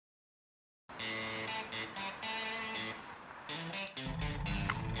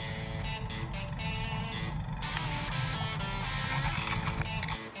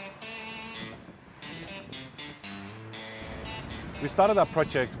We started our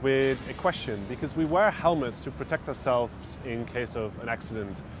project with a question because we wear helmets to protect ourselves in case of an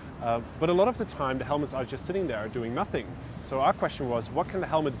accident. But a lot of the time the helmets are just sitting there doing nothing. So our question was, what can the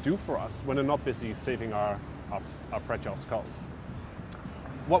helmet do for us when they're not busy saving our fragile skulls?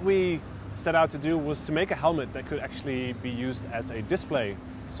 What we set out to do was to make a helmet that could actually be used as a display.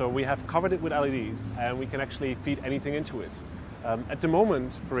 So we have covered it with LEDs and we can actually feed anything into it. At the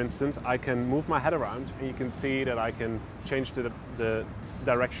moment, for instance, I can move my head around and you can see that I can change the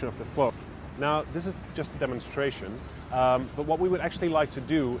direction of the flow. Now, this is just a demonstration, but what we would actually like to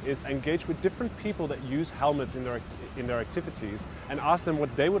do is engage with different people that use helmets in their activities and ask them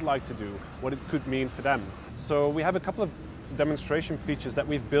what they would like to do, what it could mean for them. So we have a couple of demonstration features that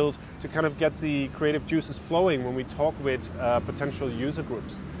we've built to kind of get the creative juices flowing when we talk with potential user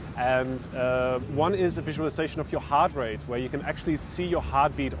groups. And one is a visualization of your heart rate, where you can actually see your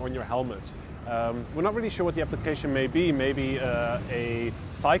heartbeat on your helmet. We're not really sure what the application may be. Maybe a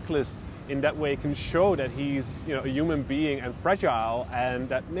cyclist in that way can show that he's a human being and fragile, and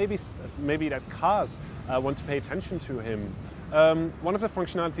that maybe that cars want to pay attention to him. One of the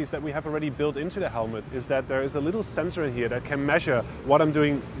functionalities that we have already built into the helmet is that there is a little sensor in here that can measure what I'm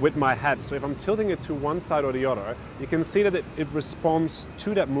doing with my head. So if I'm tilting it to one side or the other, you can see that it responds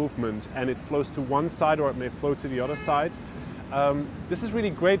to that movement and it flows to one side or it may flow to the other side. This is really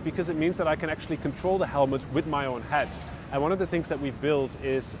great because it means that I can actually control the helmet with my own head. And one of the things that we've built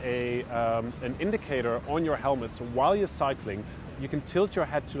is an indicator on your helmet. So while you're cycling, you can tilt your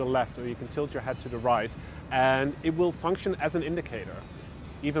head to the left or you can tilt your head to the right, and it will function as an indicator.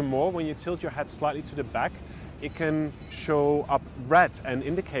 Even more, when you tilt your head slightly to the back, it can show up red and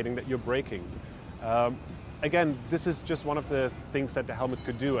indicating that you're braking. Again, this is just one of the things that the helmet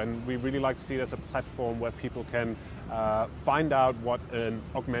could do, and we really like to see it as a platform where people can find out what an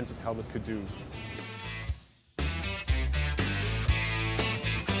augmented helmet could do.